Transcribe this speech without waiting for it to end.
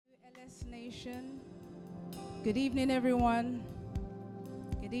Nation. Good evening, everyone.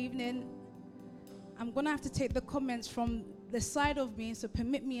 Good evening. I'm going to have to take the comments from the side of me, so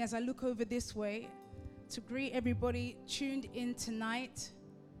permit me as I look over this way to greet everybody tuned in tonight.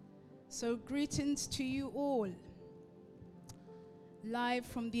 So greetings to you all. Live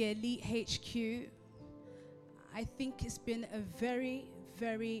from the Elite HQ. I think it's been a very,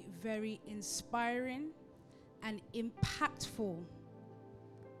 very inspiring and impactful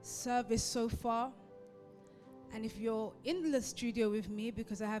service so far. And if you're in the studio with me,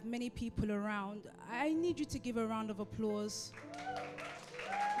 because I have many people around, I need you to give a round of applause.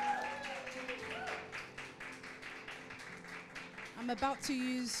 I'm about to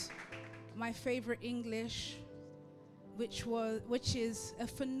use my favorite English, which is a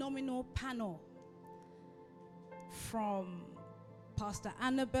phenomenal panel from Pastor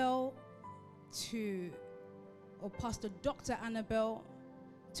Annabelle or Pastor Dr. Annabelle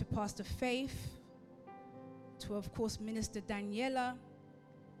to Pastor Faith, to, of course, Minister Daniela,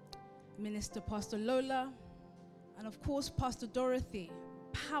 Minister Pastor Lola, and, of course, Pastor Dorothy.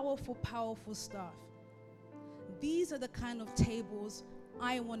 Powerful, powerful stuff. These are the kind of tables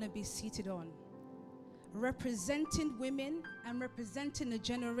I want to be seated on. Representing women and representing a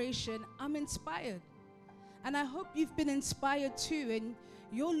generation, I'm inspired. And I hope you've been inspired too, and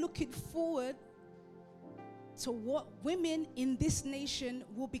you're looking forward to what women in this nation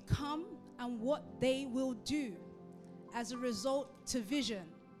will become and what they will do as a result to vision.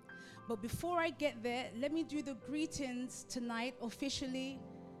 But before I get there, let me do the greetings tonight officially.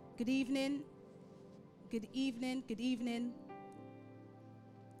 Good evening, good evening, good evening.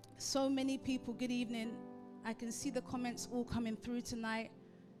 So many people, good evening. I can see the comments all coming through tonight.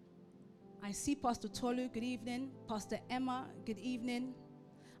 I see Pastor Tolu, good evening. Pastor Emma, good evening.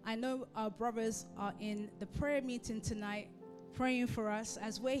 I know our brothers are in the prayer meeting tonight, praying for us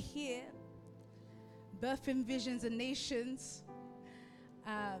as we're here, birthing visions and nations.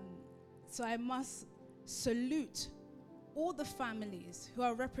 So I must salute all the families who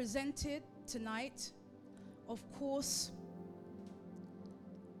are represented tonight. Of course,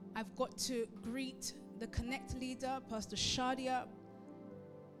 I've got to greet the Connect leader, Pastor Shadia,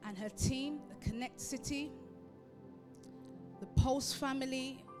 and her team, the Connect City. The Pulse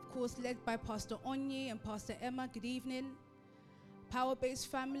family, of course, led by Pastor Onyi and Pastor Emma, good evening. Power Base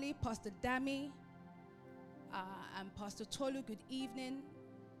family, Pastor Dami and Pastor Tolu, good evening.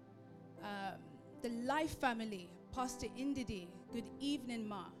 The Life family, Pastor Indidi, good evening,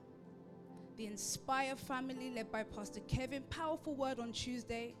 Ma. The Inspire family, led by Pastor Kevin, powerful word on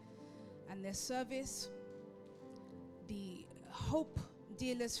Tuesday and their service. The Hope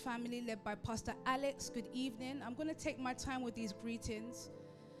Dealers family, led by Pastor Alex, good evening. I'm going to take my time with these greetings.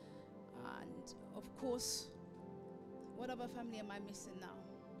 And of course, what other family am I missing now?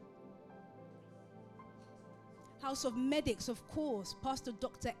 House of Medics, of course, Pastor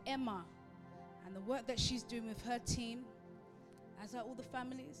Dr. Emma, and the work that she's doing with her team, as are all the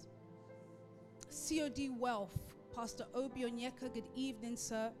families. COD Wealth, Pastor Obi Onyeka, good evening,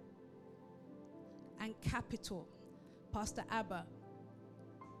 sir. And Capital, Pastor Abba.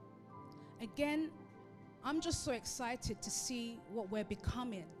 Again, I'm just so excited to see what we're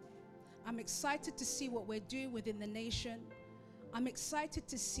becoming. I'm excited to see what we're doing within the nation. I'm excited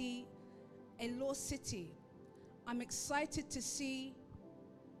to see a law city. I'm excited to see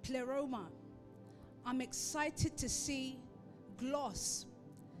Pleroma. I'm excited to see Gloss.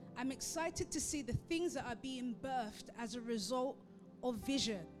 I'm excited to see the things that are being birthed as a result of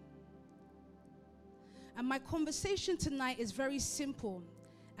vision. And my conversation tonight is very simple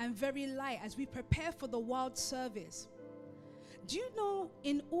and very light as we prepare for the wild service. Do you know,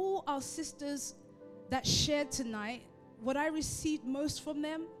 in all our sisters that shared tonight, what I received most from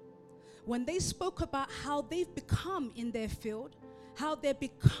them? When they spoke about how they've become in their field, how they're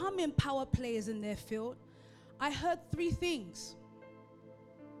becoming power players in their field, I heard three things: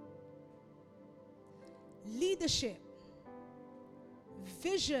 leadership,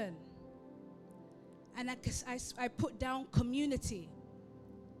 vision, and I put down community.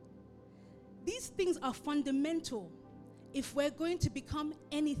 These things are fundamental if we're going to become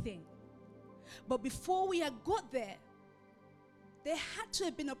anything. But before we had got there had to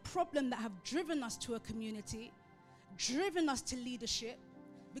have been a problem that have driven us to a community, driven us to leadership,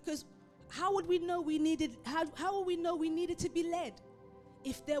 because how would we know we needed to be led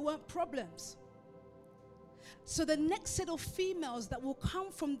if there weren't problems? So the next set of females that will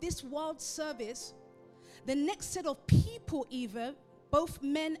come from this wild service, the next set of people even, both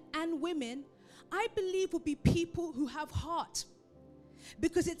men and women, I believe will be people who have heart.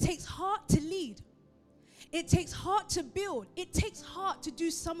 Because it takes heart to lead. It takes heart to build. It takes heart to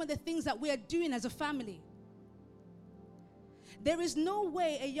do some of the things that we are doing as a family. There is no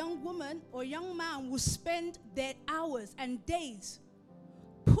way a young woman or young man will spend their hours and days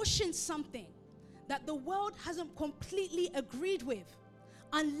pushing something that the world hasn't completely agreed with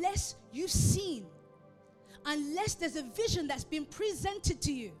unless you've seen, unless there's a vision that's been presented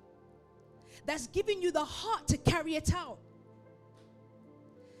to you that's giving you the heart to carry it out.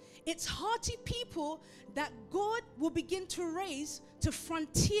 It's hearty people that God will begin to raise to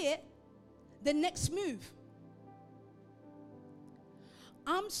frontier the next move.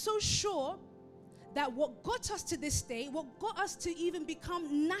 I'm so sure that what got us to this state, what got us to even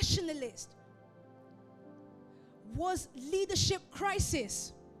become nationalists, was leadership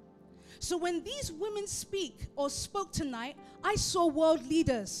crisis. So when these women speak or spoke tonight, I saw world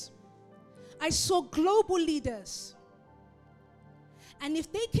leaders. I saw global leaders. And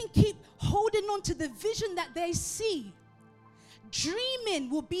if they can keep holding on to the vision that they see, dreaming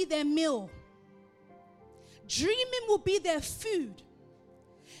will be their meal. Dreaming will be their food.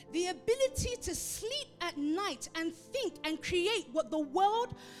 The ability to sleep at night and think and create what the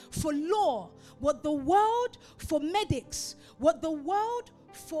world for law, what the world for medics, what the world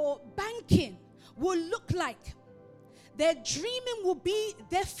for banking will look like. Their dreaming will be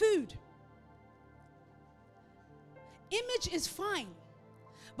their food. Image is fine.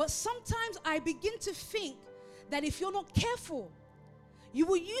 But sometimes I begin to think that if you're not careful, you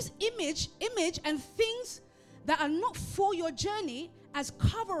will use image and things that are not for your journey as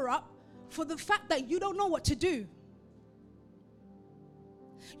cover-up for the fact that you don't know what to do.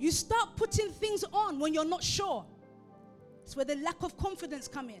 You start putting things on when you're not sure. It's where the lack of confidence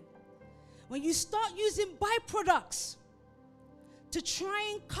come in. When you start using byproducts to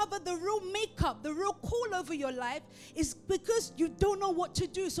try and cover the real makeup, the real call over your life, is because you don't know what to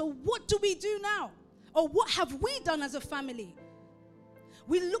do. So what do we do now? Or what have we done as a family?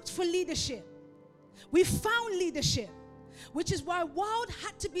 We looked for leadership. We found leadership, which is why Wild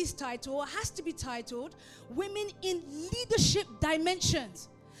had to be titled, or has to be titled, Women in Leadership Dimensions.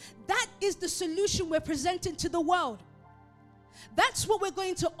 That is the solution we're presenting to the world. That's what we're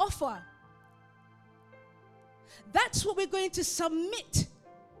going to offer. That's what we're going to submit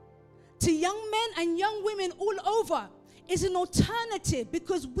to young men and young women all over, is an alternative,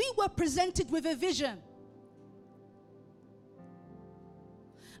 because we were presented with a vision.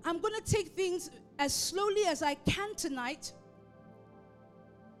 I'm going to take things as slowly as I can tonight,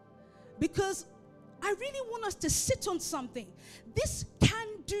 because I really want us to sit on something. This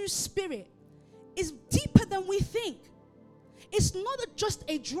can-do spirit is deeper than we think. It's not just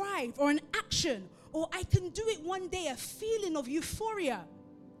a drive or an action, or I can do it one day, a feeling of euphoria.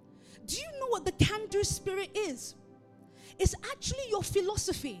 Do you know what the can-do spirit is? It's actually your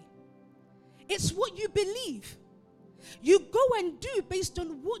philosophy. It's what you believe. You go and do based on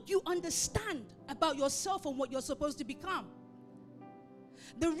what you understand about yourself and what you're supposed to become.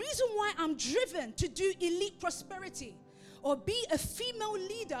 The reason why I'm driven to do elite prosperity or be a female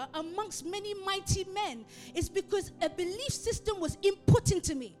leader amongst many mighty men is because a belief system was input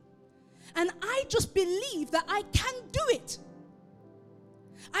into me. And I just believe that I can do it.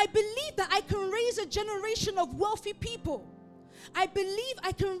 I believe that I can raise a generation of wealthy people. I believe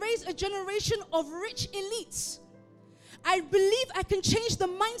I can raise a generation of rich elites. I believe I can change the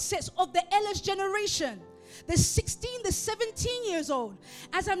mindsets of the Ellis generation, the 16, the 17 years old.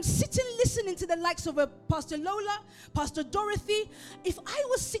 As I'm sitting listening to the likes of Pastor Lola, Pastor Dorothy, if I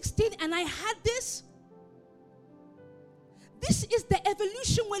was 16 and I had this is the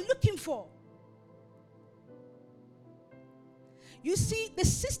evolution we're looking for. You see, the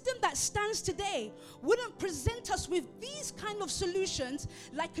system that stands today wouldn't present us with these kind of solutions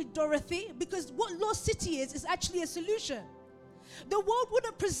like a Dorothy, because what Lost City is actually a solution. The world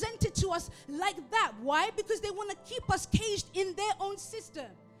wouldn't present it to us like that. Why? Because they want to keep us caged in their own system.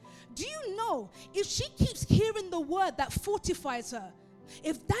 Do you know, if she keeps hearing the word that fortifies her,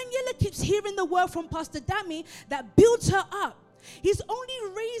 if Daniela keeps hearing the word from Pastor Dami that builds her up, he's only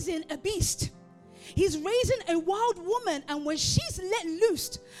raising a beast. He's raising a wild woman, and when she's let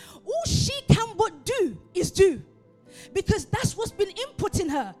loose, all she can but do is do. Because that's what's been input in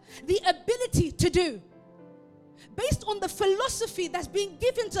her, the ability to do, based on the philosophy that's been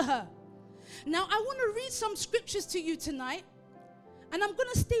given to her. Now, I want to read some scriptures to you tonight, and I'm going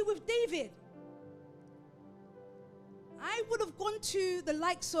to stay with David. I would have gone to the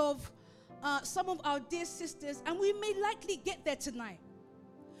likes of some of our dear sisters, and we may likely get there tonight.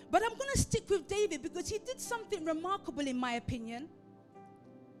 But I'm going to stick with David because he did something remarkable, in my opinion.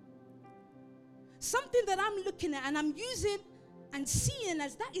 Something that I'm looking at and I'm using and seeing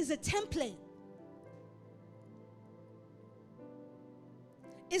as that is a template.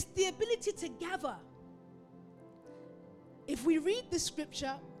 It's the ability to gather. If we read the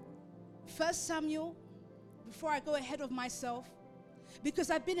scripture, 1 Samuel, before I go ahead of myself, because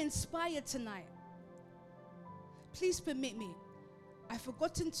I've been inspired tonight. Please permit me. I've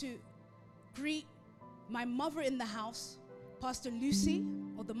forgotten to greet my mother in the house, Pastor Lucy,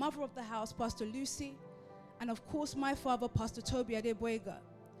 or the mother of the house, Pastor Lucy, and of course my father, Pastor Toby Adeboyega.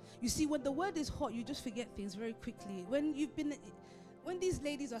 You see, when the word is hot, you just forget things very quickly. When these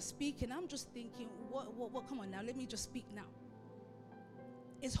ladies are speaking, I'm just thinking, what, come on now, let me just speak now.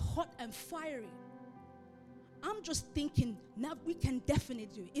 It's hot and fiery. I'm just thinking, now we can definitely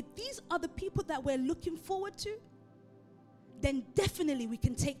do it. If these are the people that we're looking forward to, then definitely we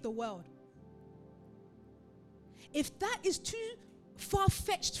can take the world. If that is too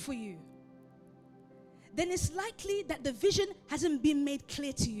far-fetched for you, then it's likely that the vision hasn't been made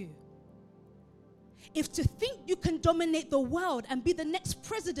clear to you. If to think you can dominate the world and be the next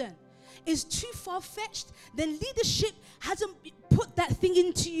president is too far-fetched, then leadership hasn't put that thing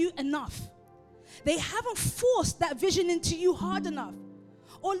into you enough. They haven't forced that vision into you hard enough.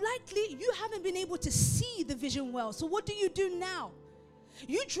 Or likely you haven't been able to see the vision well. So what do you do now?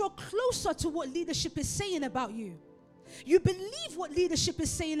 You draw closer to what leadership is saying about you. You believe what leadership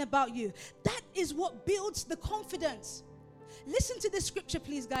is saying about you. That is what builds the confidence. Listen to this scripture,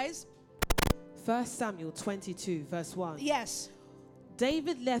 please, guys. 1 Samuel 22, verse 1. Yes.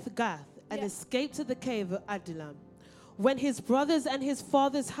 David left Gath and escaped to the cave of Adullam. When his brothers and his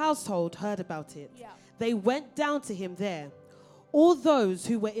father's household heard about it, they went down to him there. All those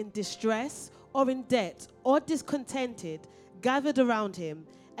who were in distress or in debt or discontented gathered around him,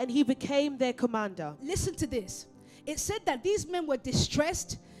 and he became their commander. Listen to this. It said that these men were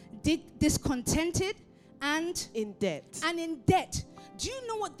distressed, discontented, and in debt. Do you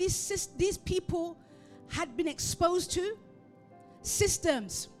know what these people had been exposed to?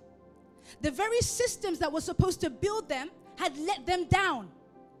 Systems. The very systems that were supposed to build them had let them down.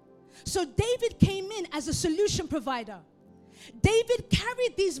 So David came in as a solution provider. David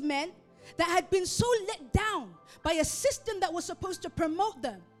carried these men that had been so let down by a system that was supposed to promote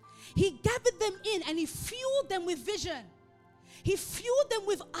them. He gathered them in and he fueled them with vision. He fueled them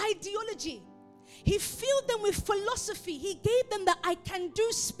with ideology. He fueled them with philosophy. He gave them the I can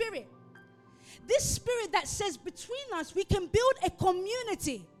do spirit. This spirit that says between us we can build a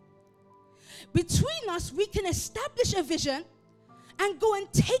community. Between us we can establish a vision and go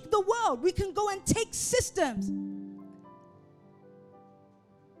and take the world. We can go and take systems.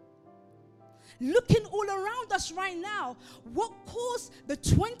 Looking all around us right now, what caused the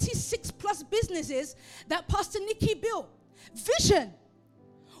 26 plus businesses that Pastor Nikki built? Vision.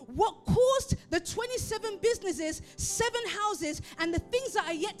 What caused the 27 businesses, 7 houses, and the things that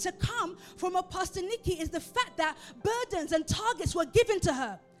are yet to come from a Pastor Nikki is the fact that burdens and targets were given to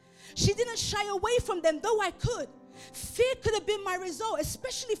her. She didn't shy away from them, though I could. Fear could have been my result,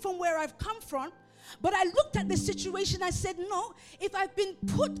 especially from where I've come from. But I looked at the situation, I said, no, if I've been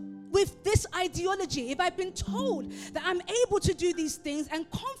put with this ideology, if I've been told that I'm able to do these things and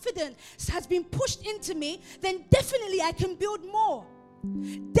confidence has been pushed into me, then definitely I can build more.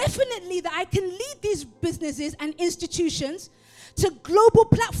 Definitely that I can lead these businesses and institutions to global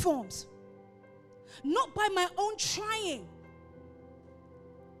platforms. Not by my own trying,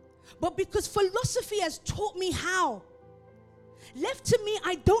 but because philosophy has taught me how. Left to me,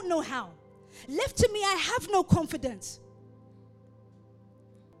 I don't know how. Left to me, I have no confidence.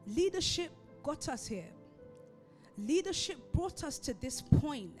 Leadership got us here. Leadership brought us to this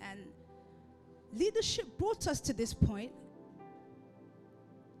point, and leadership brought us to this point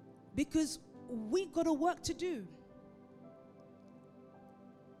because we got a work to do.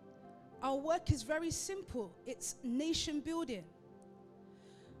 Our work is very simple. It's nation building.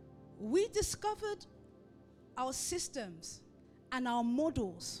 We discovered our systems and our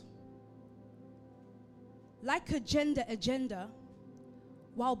models like a gender agenda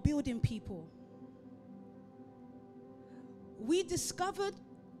while building people. We discovered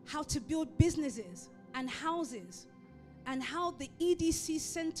how to build businesses and houses and how the EDC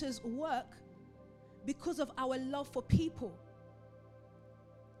centers work because of our love for people.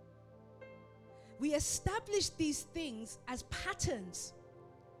 We established these things as patterns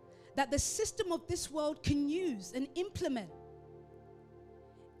that the system of this world can use and implement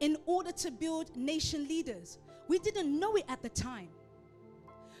in order to build nation leaders. We didn't know it at the time.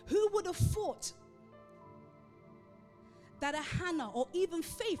 Who would have thought that a Hannah or even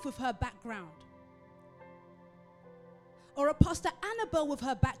Faith with her background or a Pastor Annabelle with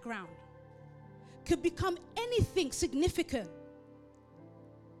her background could become anything significant?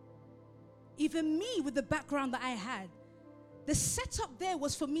 Even me with the background that I had the setup there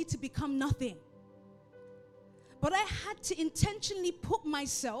was for me to become nothing. But I had to intentionally put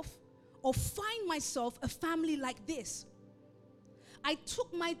myself or find myself a family like this. I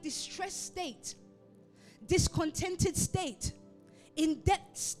took my distressed state, discontented state, in debt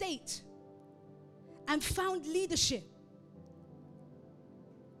state, and found leadership.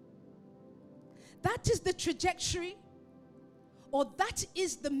 That is the trajectory, or that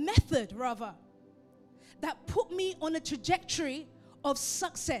is the method, rather, that put me on a trajectory of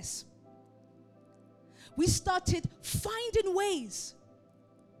success. We started finding ways,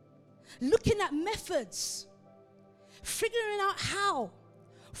 looking at methods, figuring out how,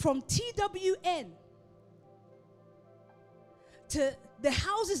 from TWN to the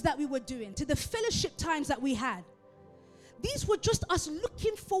houses that we were doing, to the fellowship times that we had. These were just us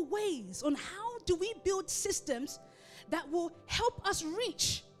looking for ways on how do we build systems that will help us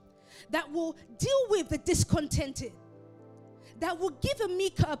reach, that will deal with the discontented, that will give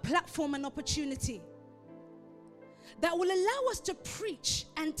Amika a platform and opportunity, that will allow us to preach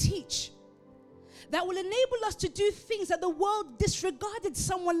and teach, that will enable us to do things that the world disregarded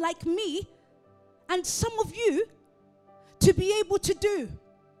someone like me and some of you to be able to do.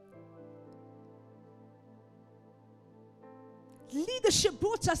 Leadership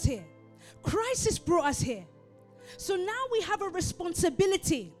brought us here. Crisis brought us here. So now we have a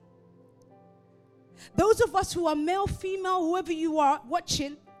responsibility. Those of us who are male, female, whoever you are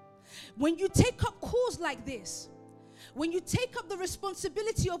watching, when you take up calls like this, when you take up the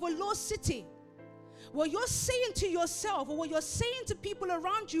responsibility of a lost city, what you're saying to yourself or what you're saying to people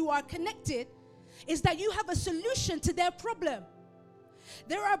around you who are connected is that you have a solution to their problem.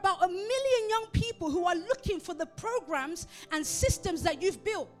 There are about 1 million young people who are looking for the programs and systems that you've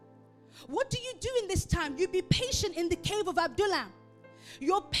built. What do you do in this time? You be patient in the cave of Adullam.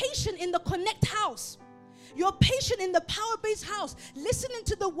 You're patient in the Connect house. You're patient in the power-based house, listening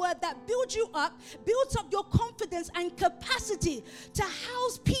to the word that builds you up, builds up your confidence and capacity to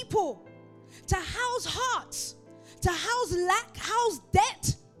house people, to house hearts, to house lack, house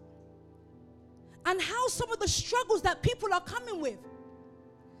debt, and house some of the struggles that people are coming with.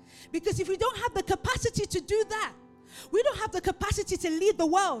 Because if we don't have the capacity to do that, we don't have the capacity to lead the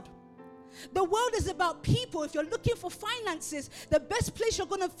world. The world is about people. If you're looking for finances, the best place you're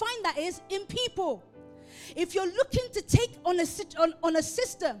going to find that is in people. If you're looking to take on a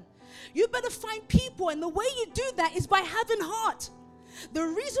system, you better find people. And the way you do that is by having heart. The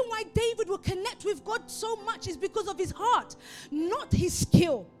reason why David will connect with God so much is because of his heart, not his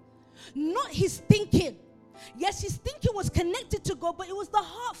skill, not his thinking. Yes, his thinking was connected to God, but it was the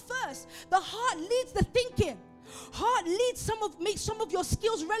heart first. The heart leads the thinking. Heart leads makes some of your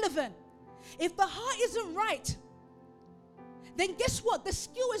skills relevant. If the heart isn't right, then guess what? The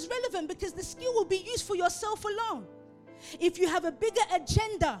skill is relevant because the skill will be used for yourself alone. If you have a bigger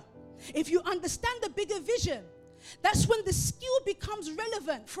agenda, if you understand the bigger vision, that's when the skill becomes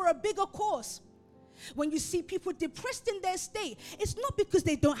relevant for a bigger cause. When you see people depressed in their state, it's not because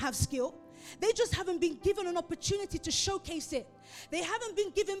they don't have skill. They just haven't been given an opportunity to showcase it. They haven't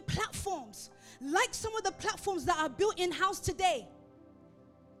been given platforms like some of the platforms that are built in-house today.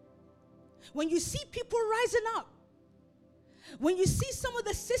 When you see people rising up, when you see some of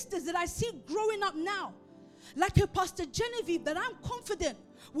the sisters that I see growing up now, like her Pastor Genevieve, that I'm confident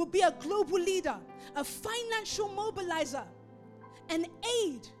will be a global leader, a financial mobilizer, an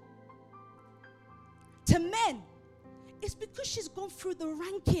aid to men, it's because she's gone through the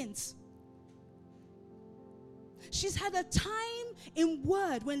rankings. She's had a time in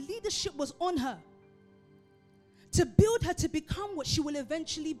word when leadership was on her to build her to become what she will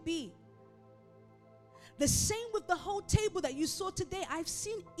eventually be. The same with the whole table that you saw today. I've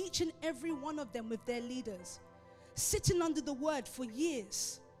seen each and every one of them with their leaders sitting under the word for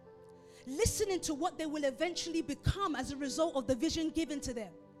years, listening to what they will eventually become as a result of the vision given to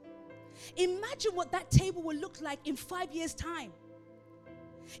them. Imagine what that table will look like in 5 years' time.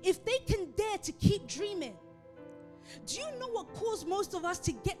 If they can dare to keep dreaming. Do you know what caused most of us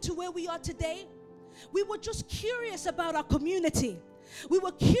to get to where we are today? We were just curious about our community. We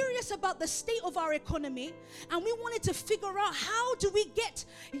were curious about the state of our economy, and we wanted to figure out how do we get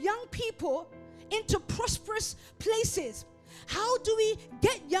young people into prosperous places? How do we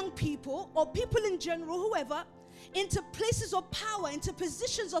get young people, or people in general, whoever, into places of power, into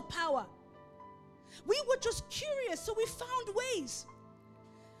positions of power? We were just curious, so we found ways.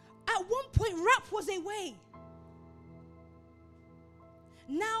 At one point, rap was a way.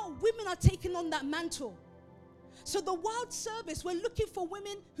 Now, women are taking on that mantle. So the Wild Service, we're looking for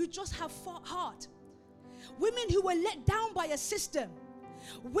women who just have heart. Women who were let down by a system.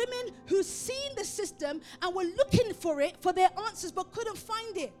 Women who seen the system and were looking for it, for their answers, but couldn't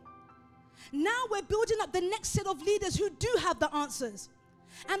find it. Now we're building up the next set of leaders who do have the answers.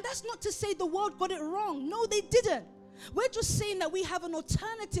 And that's not to say the world got it wrong. No, they didn't. We're just saying that we have an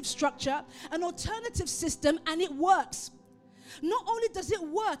alternative structure, an alternative system, and it works. Not only does it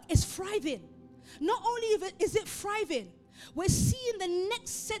work, it's thriving. Not only is it thriving, we're seeing the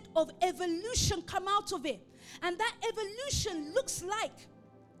next set of evolution come out of it. And that evolution looks like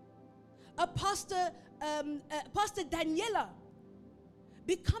Pastor Daniela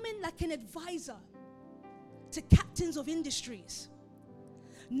becoming like an advisor to captains of industries,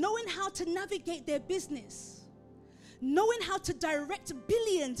 knowing how to navigate their business, knowing how to direct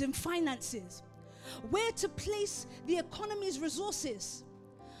billions in finances, where to place the economy's resources.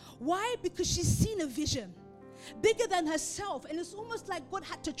 Why? Because she's seen a vision bigger than herself, and it's almost like God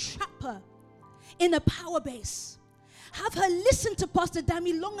had to trap her in a power base. Have her listen to Pastor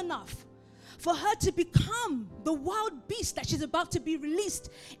Dami long enough for her to become the wild beast that she's about to be released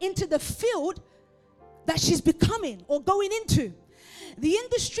into the field that she's becoming or going into. The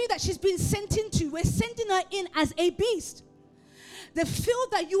industry that she's been sent into, we're sending her in as a beast. The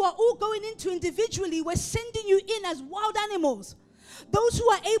field that you are all going into individually, we're sending you in as wild animals. Those who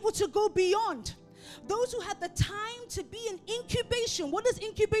are able to go beyond. Those who have the time to be in incubation. What does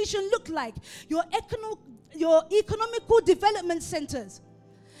incubation look like? Your economical development centers.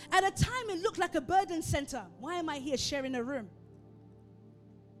 At a time, it looked like a burden center. Why am I here sharing a room?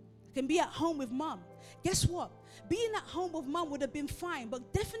 I can be at home with mom. Guess what? Being at home with mom would have been fine,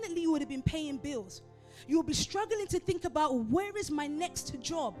 but definitely you would have been paying bills. You will be struggling to think about, where is my next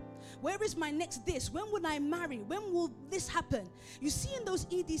job? Where is my next this? When will I marry? When will this happen? You see, in those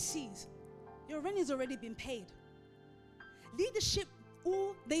EDCs, your rent has already been paid. Leadership,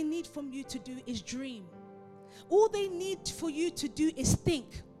 all they need from you to do is dream. All they need for you to do is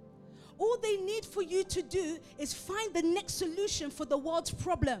think. All they need for you to do is find the next solution for the world's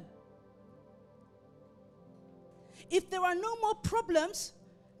problem. If there are no more problems,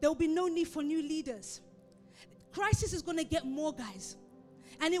 there will be no need for new leaders. Crisis is going to get more, guys.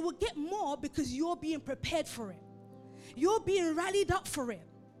 And it will get more because you're being prepared for it. You're being rallied up for it.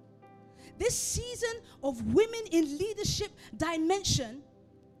 This season of women in leadership dimension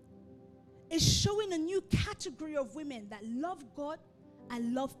is showing a new category of women that love God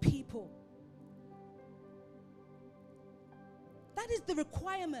and love people. That is the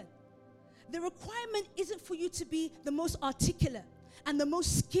requirement. The requirement isn't for you to be the most articulate and the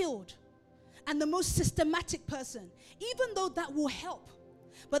most skilled and the most systematic person, even though that will help.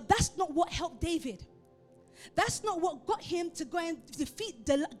 But that's not what helped David. That's not what got him to go and defeat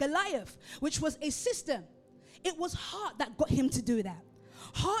Goliath, which was a system. It was heart that got him to do that.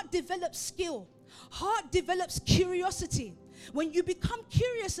 Heart develops skill. Heart develops curiosity. When you become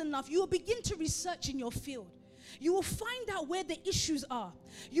curious enough, you will begin to research in your field. You will find out where the issues are.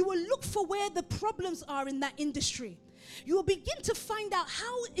 You will look for where the problems are in that industry. You will begin to find out,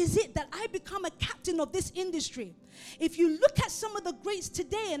 how is it that I become a captain of this industry? If you look at some of the greats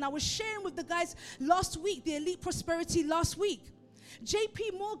today, and I was sharing with the guys last week, the Elite Prosperity last week,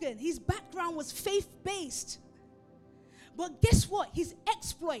 J.P. Morgan, his background was faith-based. But guess what? His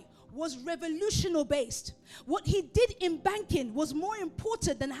exploit was revolutionary based. What he did in banking was more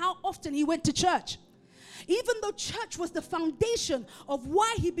important than how often he went to church. Even though church was the foundation of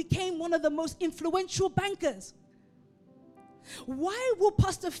why he became one of the most influential bankers. Why will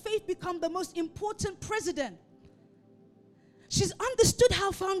Pastor Faith become the most important president? She's understood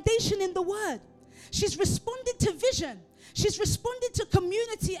her foundation in the word. She's responded to vision. She's responded to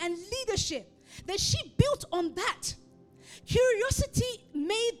community and leadership. Then she built on that. Curiosity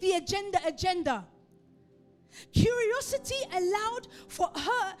made the agenda. Curiosity allowed for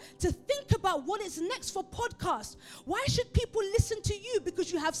her to think about what is next for podcasts. Why should people listen to you?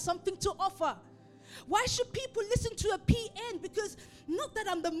 Because you have something to offer. Why should people listen to a PN? Because not that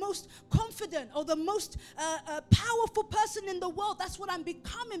I'm the most confident or the most powerful person in the world. That's what I'm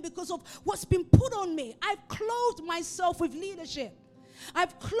becoming because of what's been put on me. I've clothed myself with leadership.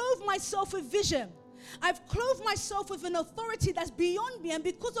 I've clothed myself with vision. I've clothed myself with an authority that's beyond me, and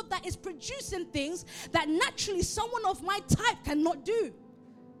because of that, it's producing things that naturally someone of my type cannot do.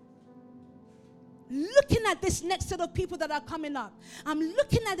 Looking at this next set of people that are coming up, I'm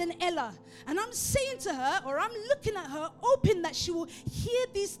looking at an Ella, and I'm saying to her, or I'm looking at her, hoping that she will hear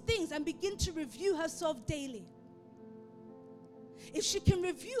these things and begin to review herself daily. If she can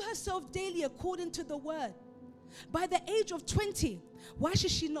review herself daily according to the word, by the age of 20, why should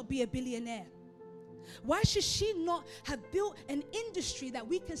she not be a billionaire? Why should she not have built an industry that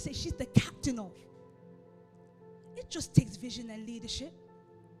we can say she's the captain of? It just takes vision and leadership.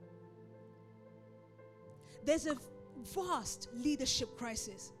 There's a vast leadership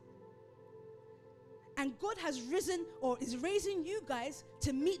crisis. And God has risen or is raising you guys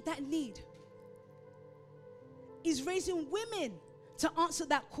to meet that need. He's raising women to answer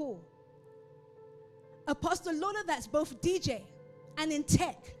that call. Apostle Lola, that's both DJ and in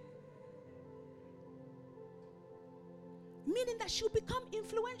tech. Meaning that she'll become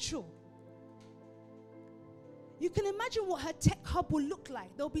influential. You can imagine what her tech hub will look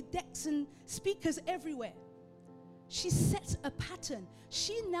like. There'll be decks and speakers everywhere. She sets a pattern.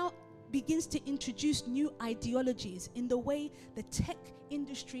 She now begins to introduce new ideologies in the way the tech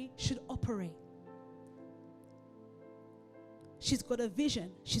industry should operate. She's got a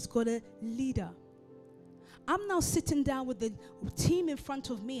vision. She's got a leader. I'm now sitting down with the team in front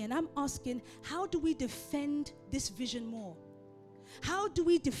of me and I'm asking, how do we defend this vision more? How do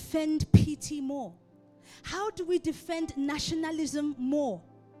we defend PT more? How do we defend nationalism more?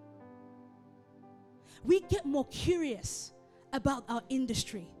 We get more curious about our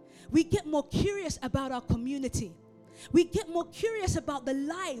industry. We get more curious about our community. We get more curious about the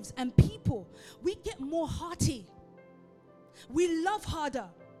lives and people. We get more hearty. We love harder.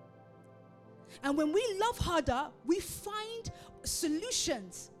 And when we love harder, we find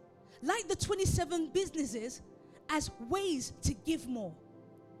solutions like the 27 businesses as ways to give more.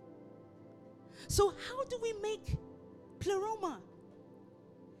 So how do we make Pleroma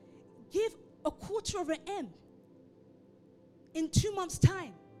give a quarter of an M in 2 months'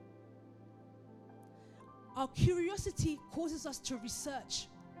 time? Our curiosity causes us to research.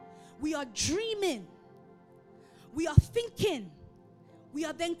 We are dreaming. We are thinking. We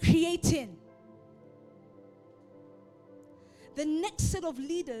are then creating. The next set of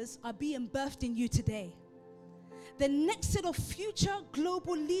leaders are being birthed in you today. The next set of future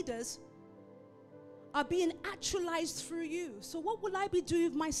global leaders are being actualized through you. So what will I be doing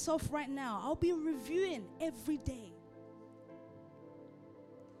with myself right now? I'll be reviewing every day.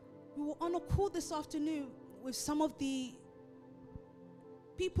 We were on a call this afternoon with some of the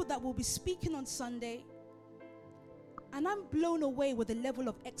people that will be speaking on Sunday, and I'm blown away with the level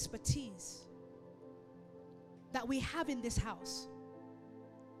of expertise that we have in this house.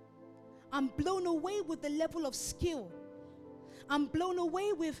 I'm blown away with the level of skill. I'm blown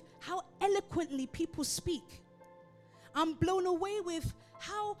away with how eloquently people speak. I'm blown away with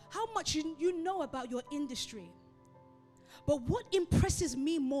how much you know about your industry. But what impresses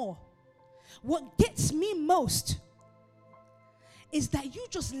me more, what gets me most, is that you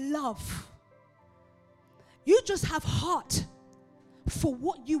just love. You just have heart for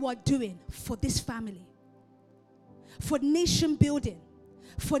what you are doing for this family, for nation building,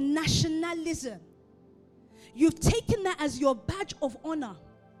 for nationalism. You've taken that as your badge of honor.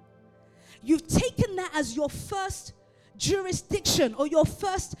 You've taken that as your first jurisdiction or your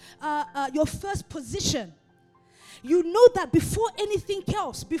first position. You know that before anything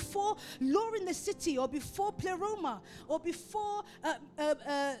else, before Law in the City or before Pleroma or before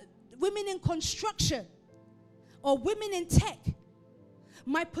women in construction or women in tech,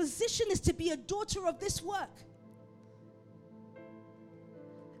 my position is to be a daughter of this work,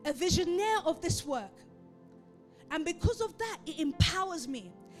 a visionaire of this work. And because of that, it empowers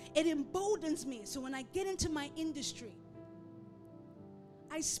me. It emboldens me. So when I get into my industry,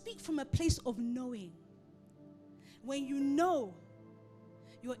 I speak from a place of knowing. When you know,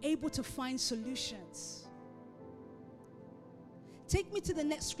 you're able to find solutions. Take me to the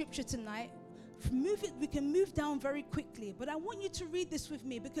next scripture tonight. We can move down very quickly, but I want you to read this with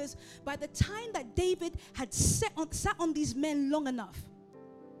me, because by the time that David had sat on these men long enough,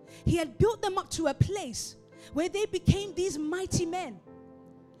 he had built them up to a place where they became these mighty men.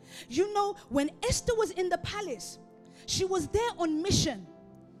 You know, when Esther was in the palace, she was there on mission.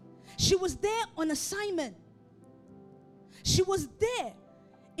 She was there on assignment. She was there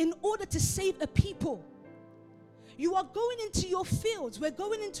in order to save a people. You are going into your fields. We're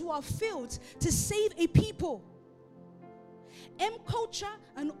going into our fields to save a people. M Culture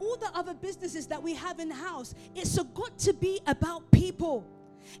and all the other businesses that we have in-house, it's got to be about people.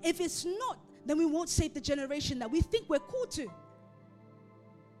 If it's not, then we won't save the generation that we think we're called to.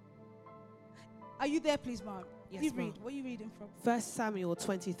 Are you there, please, Mark? Yes, you read. Mom. What are you reading from? 1 Samuel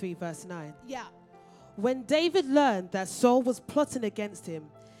 23, verse 9. Yeah. When David learned that Saul was plotting against him,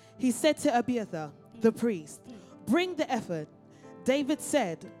 he said to Abiathar, the priest, bring the ephod. David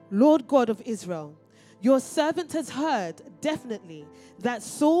said, Lord God of Israel, your servant has heard definitely that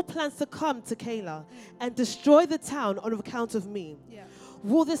Saul plans to come to Keilah and destroy the town on account of me. Yeah.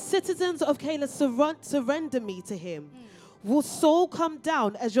 Will the citizens of Keilah surrender me to him? Will Saul come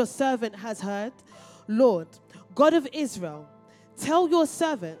down as your servant has heard? Lord, God of Israel, tell your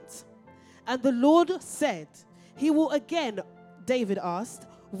servant. And the Lord said, he will again, David asked,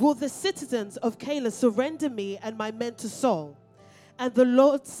 will the citizens of Keilah surrender me and my men to Saul? And the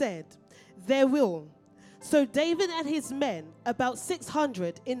Lord said, they will. So David and his men, about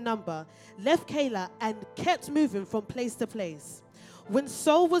 600 in number, left Keilah and kept moving from place to place. When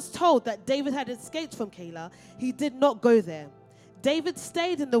Saul was told that David had escaped from Keilah, he did not go there. David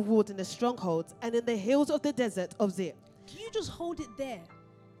stayed in the wilderness strongholds and in the hills of the desert of Ziph. Can you just hold it there?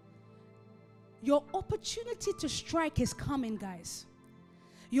 Your opportunity to strike is coming, guys.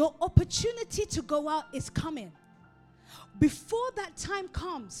 Your opportunity to go out is coming. Before that time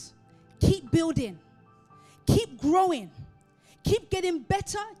comes, keep building, keep growing, keep getting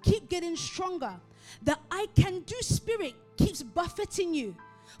better, keep getting stronger. The I can do spirit keeps buffeting you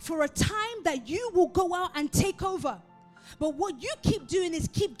for a time that you will go out and take over. But what you keep doing is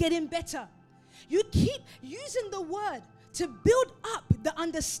keep getting better. You keep using the word to build up the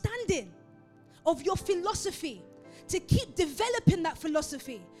understanding of your philosophy, to keep developing that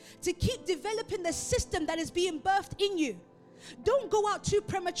philosophy, to keep developing the system that is being birthed in you. Don't go out too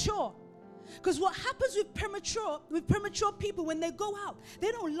premature. Because what happens with premature people when they go out,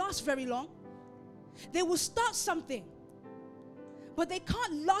 they don't last very long. They will start something, but they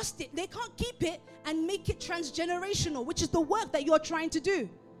can't last it. They can't keep it and make it transgenerational, which is the work that you're trying to do.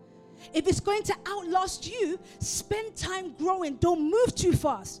 If it's going to outlast you, spend time growing. Don't move too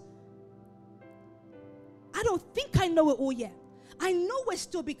fast. I don't think I know it all yet. I know we're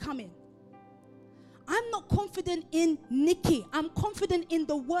still becoming. I'm not confident in Nikki. I'm confident in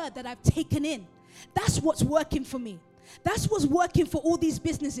the word that I've taken in. That's what's working for me. That's what's working for all these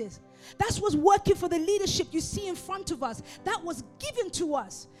businesses. That's what's working for the leadership you see in front of us. That was given to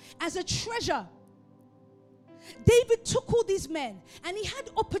us as a treasure. David took all these men and he had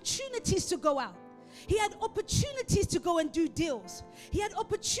opportunities to go out. He had opportunities to go and do deals. He had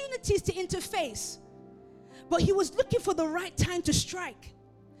opportunities to interface. But he was looking for the right time to strike.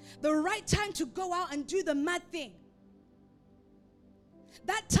 The right time to go out and do the mad thing.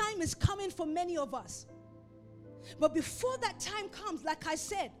 That time is coming for many of us. But before that time comes, like I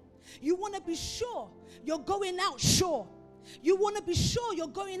said, you want to be sure you're going out sure. You want to be sure you're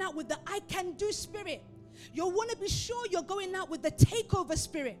going out with the I can do spirit. You want to be sure you're going out with the takeover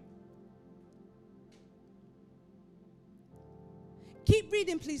spirit. Keep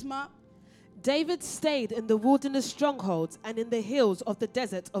reading, please, Mark. David stayed in the wilderness strongholds and in the hills of the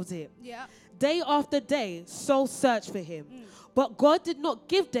desert of Ziph. Yeah. Day after day, Saul searched for him. But God did not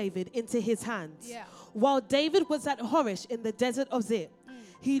give David into his hands. Yeah. While David was at Horesh in the desert of Ziph,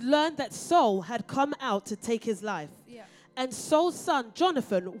 he learned that Saul had come out to take his life. Yeah. And Saul's son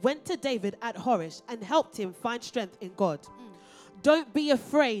Jonathan went to David at Horesh and helped him find strength in God. Don't be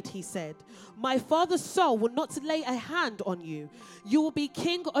afraid, he said. My father Saul will not lay a hand on you. You will be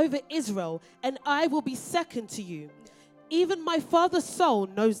king over Israel, and I will be second to you. Even my father Saul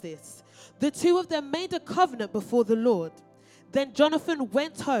knows this. The two of them made a covenant before the Lord. Then Jonathan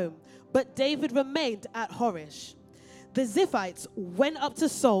went home, but David remained at Horesh. The Ziphites went up to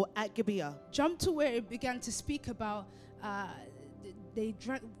Saul at Gibeah. Jump to where it began to speak about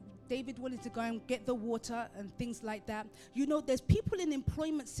David wanted to go and get the water and things like that. You know, there's people in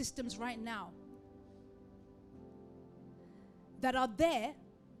employment systems right now that are there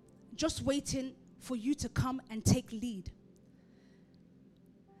just waiting for you to come and take lead.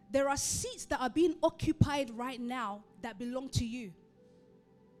 There are seats that are being occupied right now that belong to you.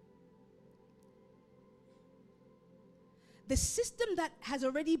 The system that has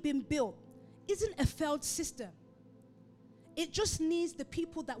already been built isn't a failed system. It just needs the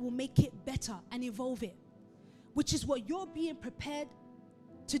people that will make it better and evolve it, which is what you're being prepared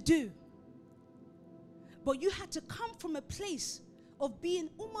to do. But you had to come from a place of being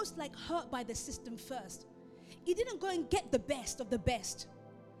almost like hurt by the system first. It didn't go and get the best of the best.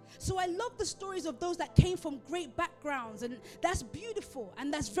 So I love the stories of those that came from great backgrounds, and that's beautiful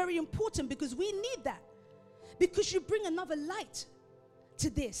and that's very important because we need that, because you bring another light to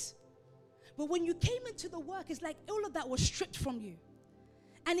this. But when you came into the work, it's like all of that was stripped from you.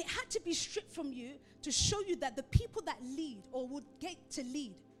 And it had to be stripped from you to show you that the people that lead or would get to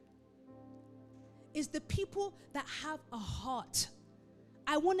lead is the people that have a heart.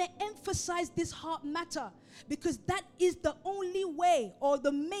 I want to emphasize this heart matter because that is the only way or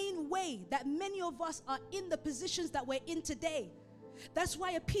the main way that many of us are in the positions that we're in today. That's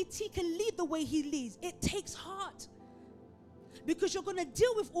why a PT can lead the way he leads. It takes heart. Because you're going to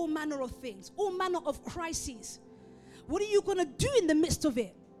deal with all manner of things, all manner of crises. What are you going to do in the midst of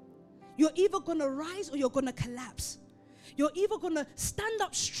it? You're either going to rise or you're going to collapse. You're either going to stand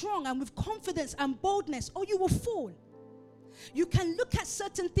up strong and with confidence and boldness, or you will fall. You can look at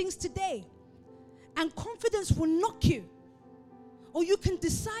certain things today and confidence will knock you. Or you can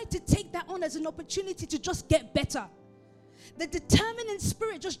decide to take that on as an opportunity to just get better. The determining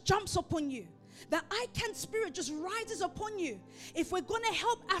spirit just jumps upon you. The I can spirit just rises upon you. If we're going to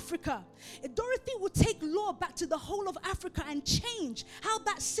help Africa, Dorothy will take law back to the whole of Africa and change how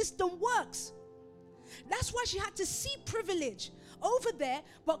that system works. That's why she had to see privilege over there,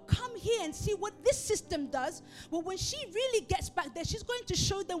 but come here and see what this system does. But when she really gets back there, she's going to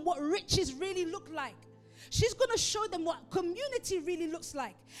show them what riches really look like. She's going to show them what community really looks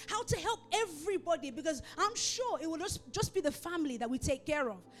like, how to help everybody, because I'm sure it will just be the family that we take care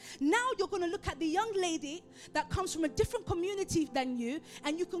of. Now you're going to look at the young lady that comes from a different community than you,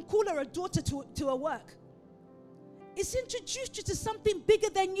 and you can call her a daughter to her work. It's introduced you to something bigger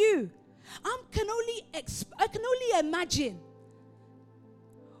than you. I can only imagine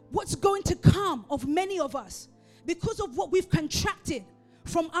what's going to come of many of us because of what we've contracted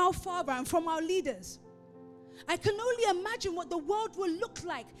from our father and from our leaders. I can only imagine what the world will look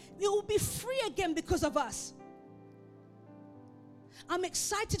like. It will be free again because of us. I'm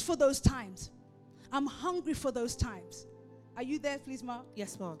excited for those times. I'm hungry for those times. Are you there, please, Ma?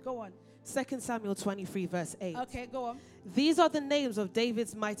 Yes, ma'am. Go on. 2 Samuel 23, verse 8. Okay, go on. These are the names of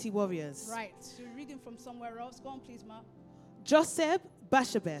David's mighty warriors. Right. So you're reading from somewhere else. Go on, please, Ma. Joseb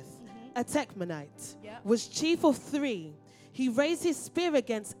Bashabeth, a Techmanite, was chief of 3. He raised his spear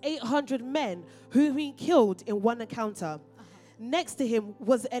against 800 men whom he killed in one encounter. Next to him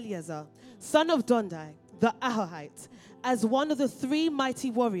was Eleazar, son of Dondai, the Ahohite, as one of the 3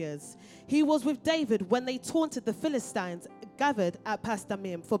 mighty warriors. He was with David when they taunted the Philistines gathered at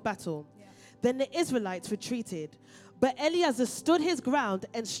Pasdamim for battle. Then the Israelites retreated. But Eleazar stood his ground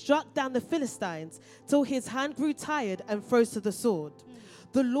and struck down the Philistines till his hand grew tired and froze to the sword.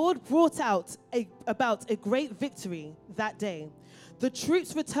 The Lord brought about a great victory that day. The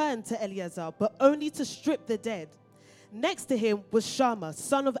troops returned to Eleazar, but only to strip the dead. Next to him was Shammah,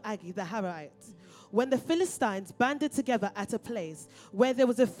 son of Agi the Harite. When the Philistines banded together at a place where there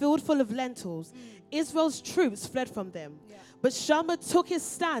was a field full of lentils, Israel's troops fled from them. But Shammah took his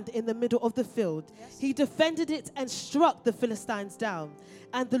stand in the middle of the field. He defended it and struck the Philistines down.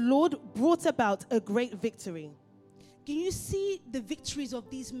 And the Lord brought about a great victory. Can you see the victories of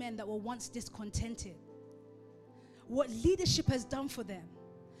these men that were once discontented? What leadership has done for them.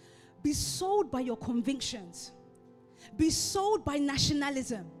 Be sold by your convictions. Be sold by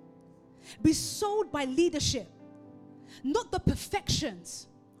nationalism. Be sold by leadership. Not the perfections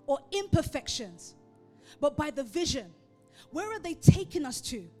or imperfections, but by the vision. Where are they taking us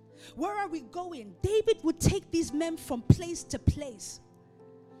to? Where are we going? David would take these men from place to place.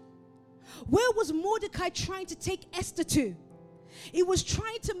 Where was Mordecai trying to take Esther to? He was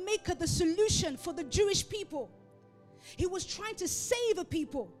trying to make her the solution for the Jewish people. He was trying to save a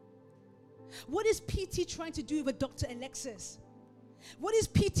people. What is PT trying to do with Dr. Alexis? What is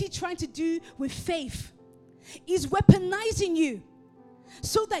PT trying to do with faith? He's weaponizing you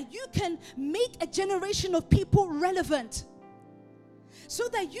so that you can make a generation of people relevant. So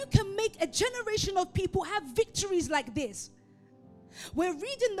that you can make a generation of people have victories like this. We're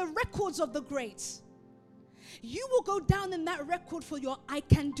reading the records of the greats. You will go down in that record for your I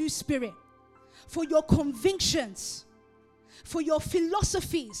can do spirit, for your convictions, for your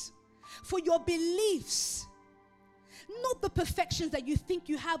philosophies, for your beliefs. Not the perfections that you think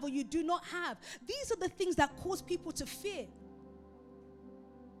you have or you do not have. These are the things that cause people to fear.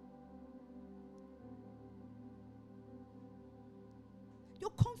 Your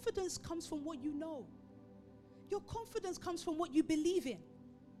confidence comes from what you know. Your confidence comes from what you believe in.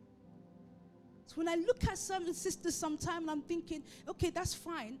 So when I look at some sisters sometimes, I'm thinking, okay, that's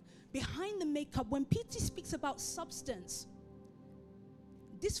fine. Behind the makeup, when PT speaks about substance,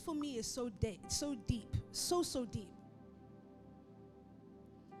 this for me is so deep, so deep.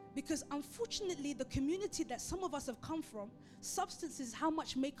 Because unfortunately, the community that some of us have come from, substance is how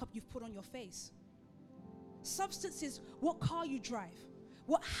much makeup you've put on your face. Substance is what car you drive,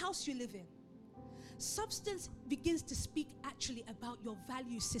 what house you live in. Substance begins to speak actually about your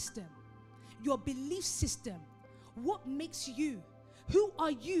value system, your belief system. What makes you? Who are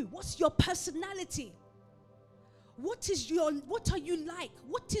you? What's your personality? What are you like?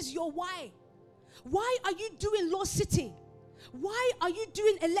 What is your why? Why are you doing Law City? Why are you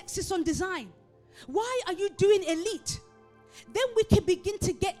doing Alexis on Design? Why are you doing Elite? Then we can begin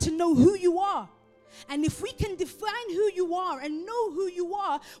to get to know who you are. And if we can define who you are and know who you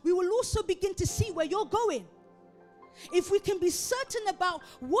are, we will also begin to see where you're going. If we can be certain about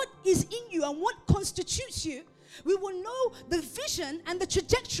what is in you and what constitutes you, we will know the vision and the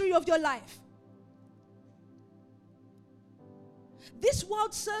trajectory of your life. This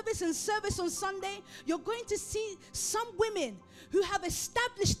world service and service on Sunday, you're going to see some women who have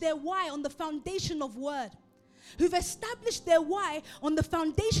established their why on the foundation of word, who've established their why on the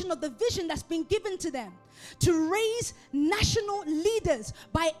foundation of the vision that's been given to them to raise national leaders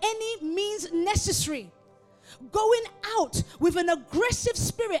by any means necessary. Going out with an aggressive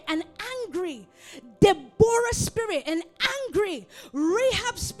spirit, an angry Deborah spirit, an angry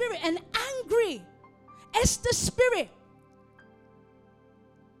Rahab spirit, an angry Esther spirit.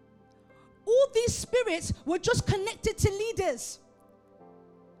 All these spirits were just connected to leaders.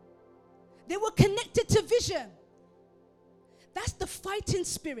 They were connected to vision. That's the fighting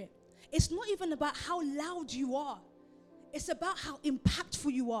spirit. It's not even about how loud you are. It's about how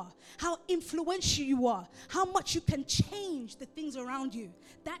impactful you are, how influential you are, how much you can change the things around you.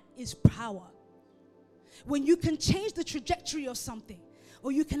 That is power. When you can change the trajectory of something,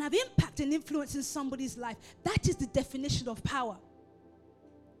 or you can have impact and influence in somebody's life, that is the definition of power.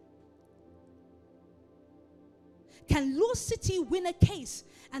 Can Law City win a case,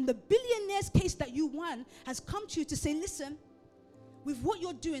 and the billionaire's case that you won has come to you to say, listen, with what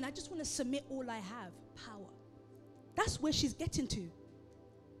you're doing, I just want to submit all I have, power. That's where she's getting to.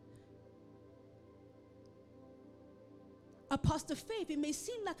 Pastor Faith, it may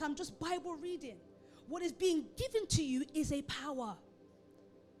seem like I'm just Bible reading. What is being given to you is a power.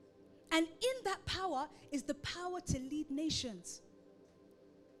 And in that power is the power to lead nations.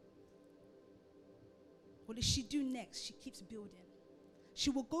 What does she do next? She keeps building. She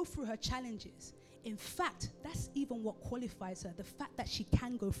will go through her challenges. In fact, that's even what qualifies her. The fact that she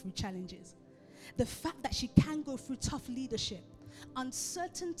can go through challenges. The fact that she can go through tough leadership.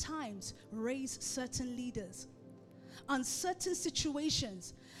 Uncertain times raise certain leaders. Uncertain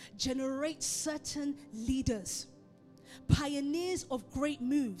situations generate certain leaders. Pioneers of great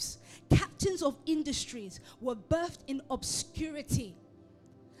moves, captains of industries were birthed in obscurity,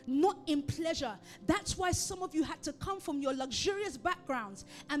 not in pleasure. That's why some of you had to come from your luxurious backgrounds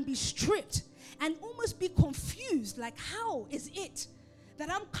and be stripped and almost be confused, like, how is it that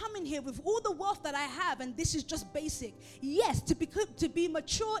I'm coming here with all the wealth that I have and this is just basic? Yes, to be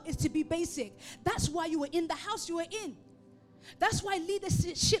mature is to be basic. That's why you were in the house you were in. That's why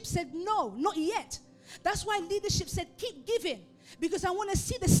leadership said no, not yet. That's why leadership said keep giving, because I want to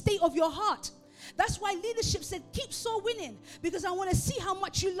see the state of your heart. That's why leadership said keep soul winning, because I want to see how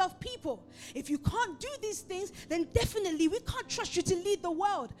much you love people. If you can't do these things, then definitely we can't trust you to lead the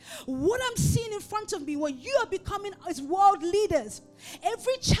world. What I'm seeing in front of me, what you are becoming as world leaders,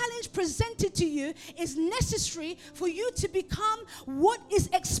 every challenge presented to you is necessary for you to become what is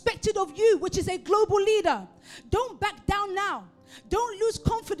expected of you, which is a global leader. Don't back down now. Don't lose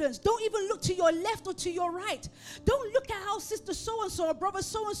confidence. Don't even look to your left or to your right. Don't look at how sister so-and-so or brother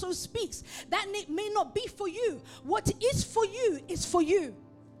so-and-so speaks. That may not be for you. What is for you is for you.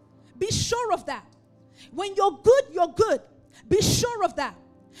 Be sure of that. When you're good, you're good. Be sure of that.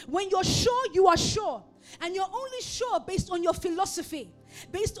 When you're sure, you are sure. And you're only sure based on your philosophy,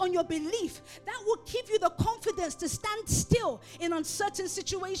 based on your belief. That will give you the confidence to stand still in uncertain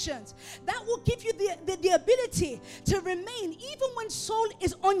situations. That will give you the ability to remain even when soul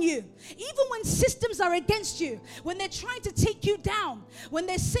is on you, even when systems are against you, when they're trying to take you down, when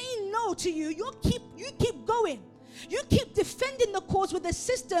they're saying no to you, you keep going. You keep defending the cause with a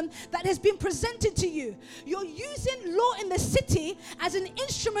system that has been presented to you. You're using law in the city as an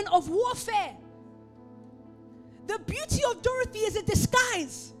instrument of warfare. The beauty of Dorothy is a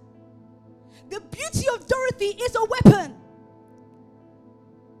disguise. The beauty of Dorothy is a weapon.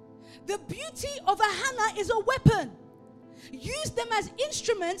 The beauty of a Hannah is a weapon. Use them as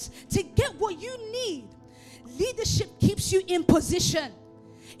instruments to get what you need. Leadership keeps you in position.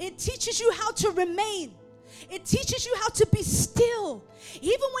 It teaches you how to remain. It teaches you how to be still.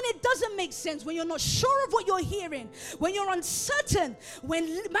 Even when it doesn't make sense, when you're not sure of what you're hearing, when you're uncertain, when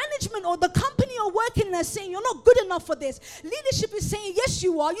management or the company you're working in is saying you're not good enough for this, leadership is saying, yes,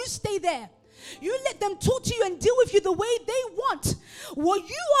 you are. You stay there. You let them talk to you and deal with you the way they want. What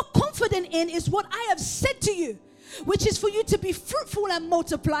you are confident in is what I have said to you, which is for you to be fruitful and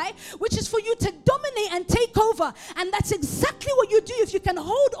multiply, which is for you to dominate and take over. And that's exactly what you do if you can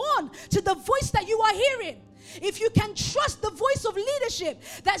hold on to the voice that you are hearing. If you can trust the voice of leadership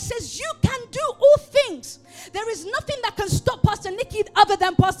that says you can do all things. There is nothing that can stop Pastor Nikki other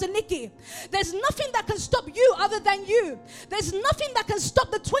than Pastor Nikki. There's nothing that can stop you other than you. There's nothing that can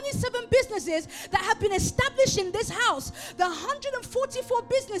stop the 27 businesses that have been established in this house, the 144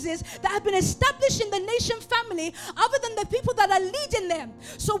 businesses that have been established in the Nation family, other than the people that are leading them.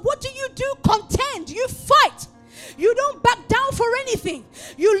 So what do? Contend. You fight. You don't back down for anything.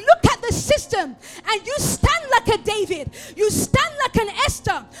 You look at the system and you stand like a David. You stand like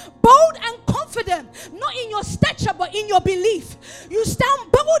your belief. You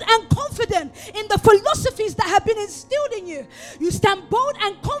stand bold and confident in the philosophies that have been instilled in you. You stand bold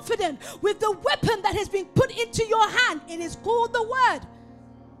and confident with the weapon that has been put into your hand. It is called the word.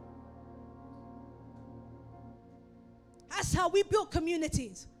 That's how we build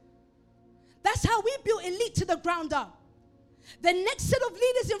communities. That's how we build elite to the ground up. The next set of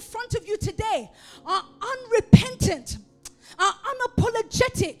leaders in front of you today are unrepentant, are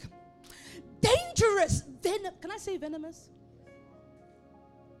unapologetic, dangerous. Can I say venomous?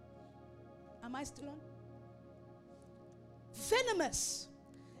 Am I still on? Venomous.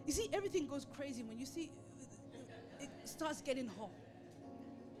 You see, everything goes crazy when you see it starts getting hot.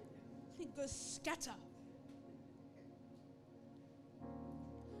 It goes scatter.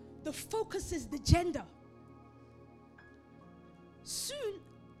 The focus is the gender. Soon,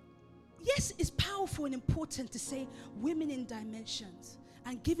 yes, it's powerful and important to say women in dimensions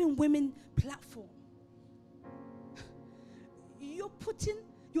and giving women platform.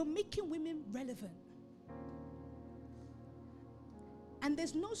 You're making women relevant. And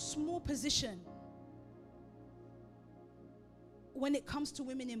there's no small position when it comes to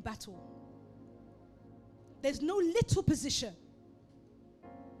women in battle. There's no little position.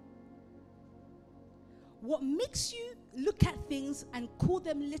 What makes you look at things and call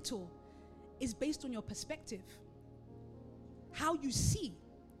them little is based on your perspective, how you see.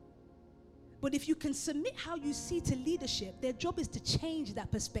 But if you can submit how you see to leadership, their job is to change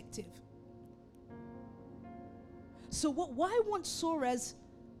that perspective. So why I once saw as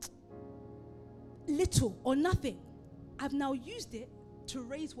little or nothing, I've now used it to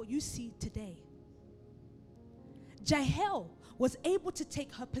raise what you see today. Jael was able to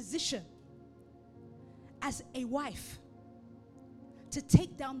take her position as a wife to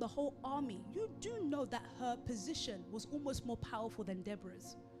take down the whole army. You do know that her position was almost more powerful than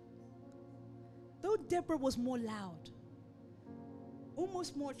Deborah's. Though Deborah was more loud,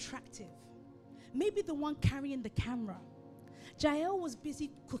 almost more attractive, maybe the one carrying the camera, Jael was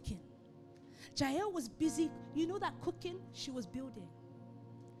busy cooking. Jael was busy, you know that cooking? She was building.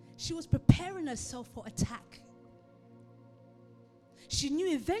 She was preparing herself for attack. She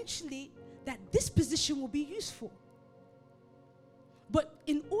knew eventually that this position will be useful. But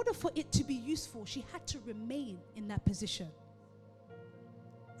in order for it to be useful, she had to remain in that position.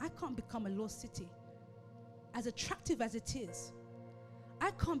 I can't become a lost city. As attractive as it is,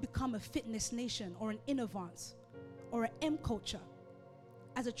 I can't become a fitness nation or an Innovance or an M culture.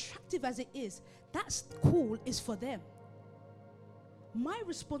 As attractive as it is, that's cool, is for them. My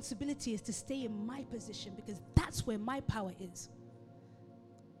responsibility is to stay in my position because that's where my power is.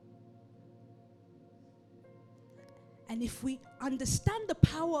 And if we understand the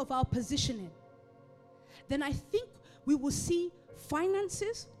power of our positioning, then I think we will see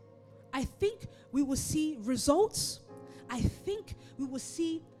finances. I think we will see results. I think we will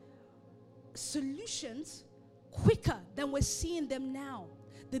see solutions quicker than we're seeing them now.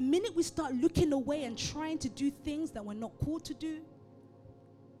 The minute we start looking away and trying to do things that we're not called to do,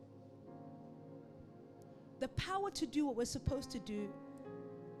 the power to do what we're supposed to do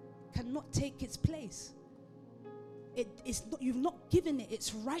cannot take its place. It's not, you've not given it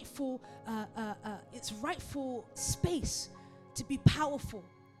its rightful space to be powerful.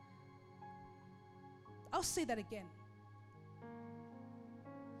 I'll say that again.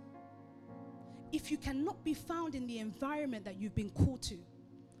 If you cannot be found in the environment that you've been called to,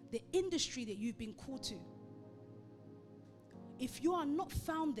 the industry that you've been called to, if you are not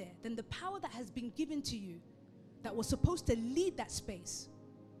found there, then the power that has been given to you that was supposed to lead that space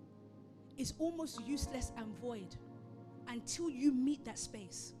is almost useless and void until you meet that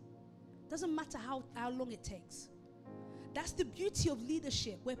space. Doesn't matter how long it takes. That's the beauty of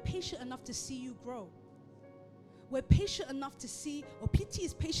leadership. We're patient enough to see you grow. We're patient enough to see, or PT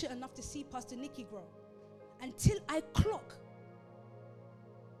is patient enough to see Pastor Nikki grow until I clock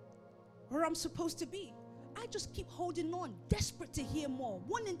where I'm supposed to be. I just keep holding on, desperate to hear more,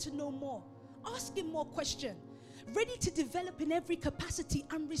 wanting to know more, asking more questions, ready to develop in every capacity.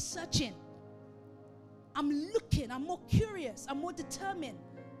 I'm researching. I'm looking. I'm more curious. I'm more determined.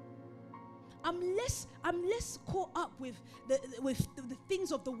 I'm less caught up with the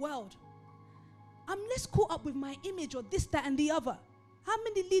things of the world. I'm less caught up with my image or this, that, and the other. How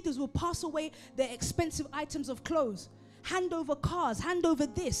many leaders will pass away their expensive items of clothes, hand over cars, hand over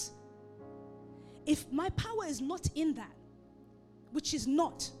this? If my power is not in that, which is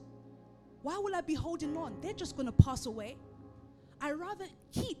not, why will I be holding on? They're just going to pass away. I rather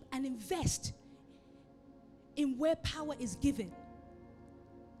keep and invest in where power is given.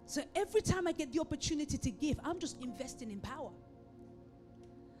 So every time I get the opportunity to give, I'm just investing in power.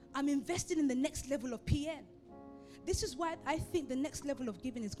 I'm investing in the next level of PN. This is why I think the next level of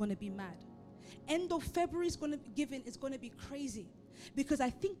giving is going to be mad. End of February is going to be crazy. Because I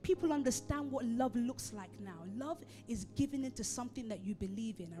think people understand what love looks like now. Love is giving into something that you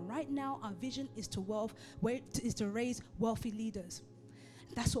believe in. And right now, our vision is to raise wealthy leaders.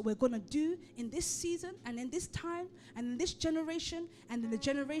 That's what we're going to do in this season and in this time and in this generation and in the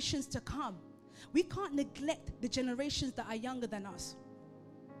generations to come. We can't neglect the generations that are younger than us.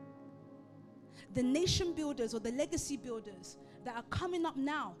 The nation builders or the legacy builders that are coming up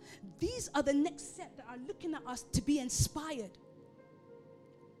now, these are the next set that are looking at us to be inspired.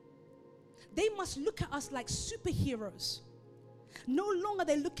 They must look at us like superheroes. No longer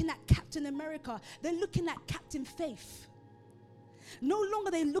they're looking at Captain America, they're looking at Captain Faith. No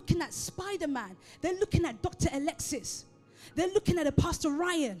longer they're looking at Spider-Man, they're looking at Dr. Alexis. They're looking at a Pastor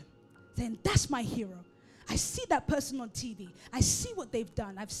Ryan, saying, that's my hero. I see that person on TV. I see what they've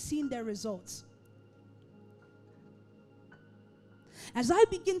done. I've seen their results. As I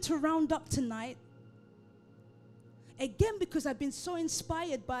begin to round up tonight, again, because I've been so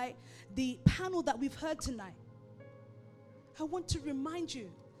inspired by the panel that we've heard tonight, I want to remind you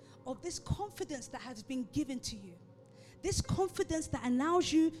of this confidence that has been given to you. This confidence that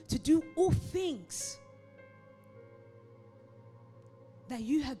allows you to do all things that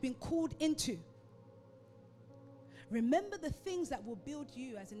you have been called into. Remember the things that will build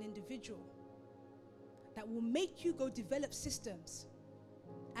you as an individual, that will make you go develop systems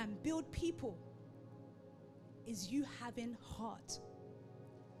and build people, is you having heart.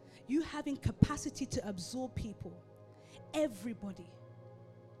 You having capacity to absorb people. Everybody.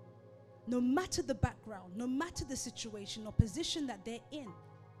 No matter the background, no matter the situation or position that they're in,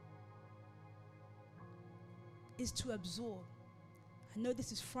 is to absorb. I know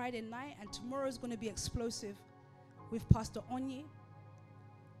this is Friday night and tomorrow is going to be explosive with Pastor Onye,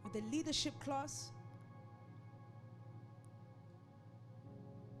 with the leadership class.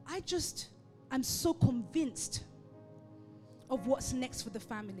 I'm so convinced of what's next for the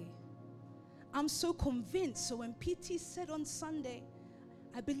family. I'm so convinced. So when PT said on Sunday,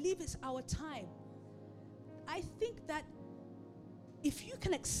 I believe it's our time, I think that if you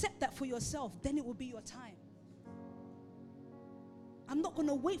can accept that for yourself, then it will be your time. I'm not going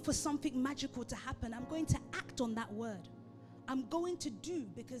to wait for something magical to happen. I'm going to act on that word. I'm going to do,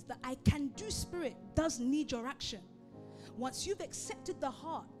 because the I can do spirit does need your action. Once you've accepted the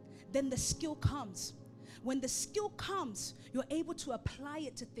heart, then the skill comes. When the skill comes, you're able to apply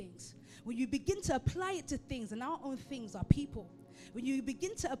it to things. When you begin to apply it to things, and our own things are people, when you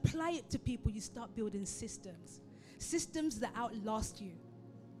begin to apply it to people, you start building systems. Systems that outlast you.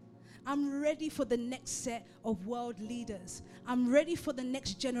 I'm ready for the next set of world leaders. I'm ready for the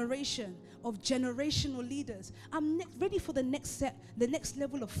next generation of generational leaders. I'm ready for the next set, the next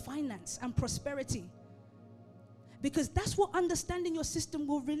level of finance and prosperity. Because that's what understanding your system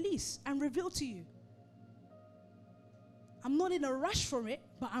will release and reveal to you. I'm not in a rush for it,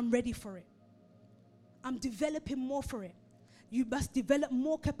 but I'm ready for it. I'm developing more for it. You must develop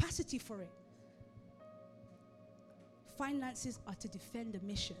more capacity for it. Finances are to defend a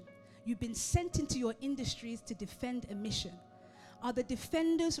mission. You've been sent into your industries to defend a mission. Are the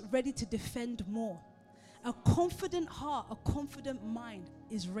defenders ready to defend more? A confident heart, a confident mind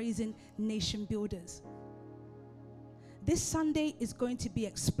is raising nation builders. This Sunday is going to be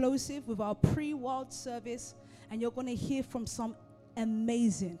explosive with our pre-world service, and you're going to hear from some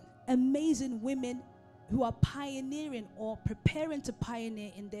amazing, amazing women who are pioneering or preparing to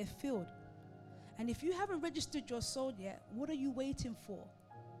pioneer in their field. And if you haven't registered your soul yet, what are you waiting for?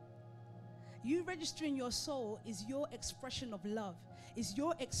 You registering your soul is your expression of love, is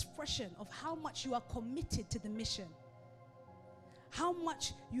your expression of how much you are committed to the mission, how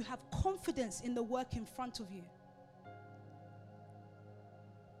much you have confidence in the work in front of you.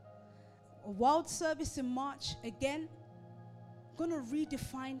 A world service in March, again, going to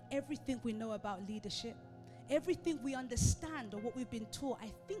redefine everything we know about leadership, everything we understand or what we've been taught. I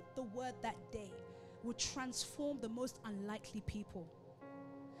think the word that day will transform the most unlikely people,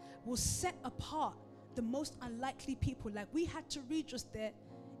 will set apart the most unlikely people. Like we had to read just there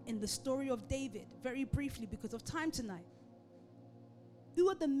in the story of David, very briefly because of time tonight. Who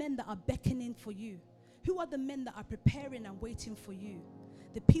are the men that are beckoning for you? Who are the men that are preparing and waiting for you?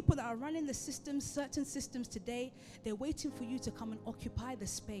 The people that are running the systems, certain systems today, they're waiting for you to come and occupy the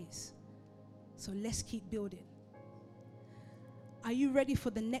space. So let's keep building. Are you ready for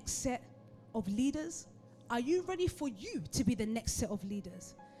the next set of leaders? Are you ready for you to be the next set of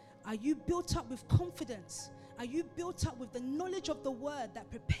leaders? Are you built up with confidence? Are you built up with the knowledge of the word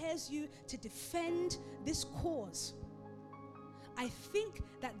that prepares you to defend this cause? I think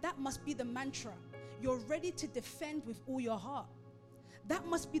that must be the mantra. you're ready to defend with all your heart. That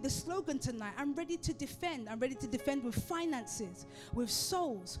must be the slogan tonight. I'm ready to defend. I'm ready to defend with finances, with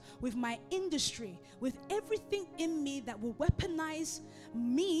souls, with my industry, with everything in me that will weaponize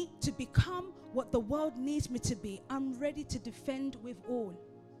me to become what the world needs me to be. I'm ready to defend with all.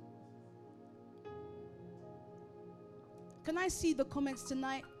 Can I see the comments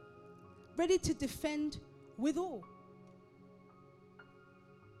tonight? Ready to defend with all.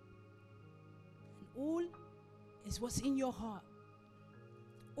 And all is what's in your heart.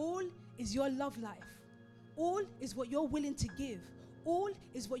 All is your love life. All is what you're willing to give. All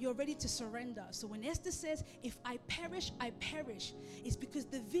is what you're ready to surrender. So when Esther says, if I perish, it's because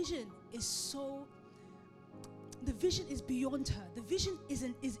the vision is beyond her. The vision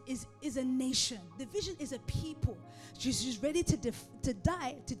is a nation. The vision is a people. She's ready to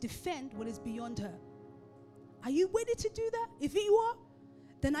die, to defend what is beyond her. Are you ready to do that? If you are,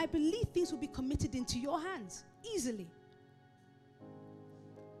 then I believe things will be committed into your hands easily.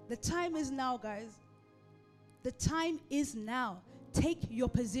 The time is now, guys. The time is now. Take your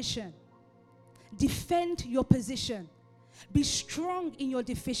position. Defend your position. Be strong in your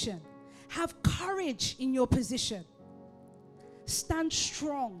position. Have courage in your position. Stand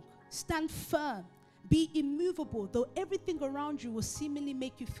strong. Stand firm. Be immovable, though everything around you will seemingly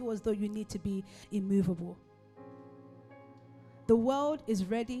make you feel as though you need to be immovable. The world is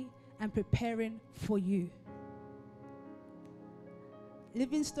ready and preparing for you.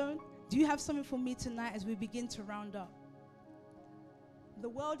 Livingstone, do you have something for me tonight as we begin to round up? The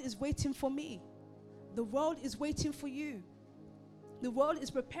world is waiting for me. The world is waiting for you. The world is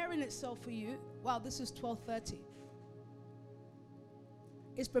preparing itself for you. Wow, this is 12:30.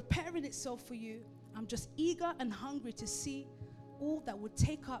 It's preparing itself for you. I'm just eager and hungry to see all that would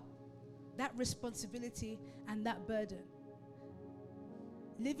take up that responsibility and that burden.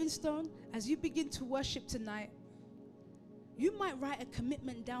 Livingstone, as you begin to worship tonight, you might write a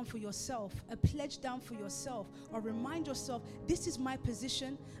commitment down for yourself, a pledge down for yourself, or remind yourself, this is my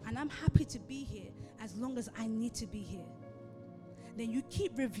position and I'm happy to be here as long as I need to be here. Then you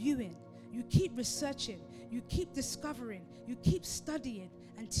keep reviewing, you keep researching, you keep discovering, you keep studying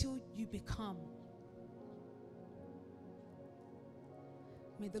until you become.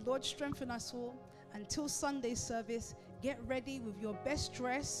 May the Lord strengthen us all. Until Sunday service, get ready with your best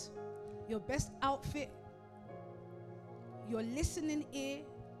dress, your best outfit, your listening ear,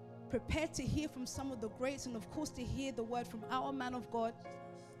 prepare to hear from some of the greats, and of course to hear the word from our man of God,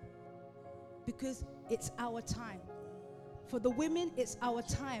 because it's our time. For the women, it's our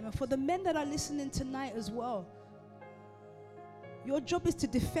time. And for the men that are listening tonight as well, your job is to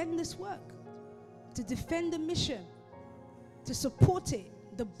defend this work, to defend the mission, to support it.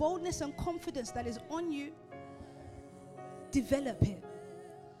 The boldness and confidence that is on you, develop it.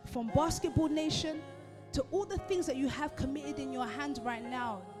 From Basketball Nation to all the things that you have committed in your hand right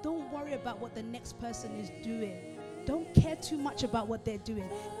now, don't worry about what the next person is doing. Don't care too much about what they're doing.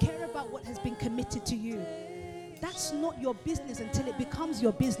 Care about what has been committed to you. That's not your business until it becomes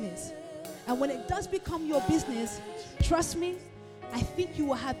your business. And when it does become your business, trust me, I think you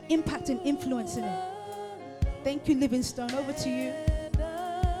will have impact and influence in it. Thank you, Livingstone. Over to you.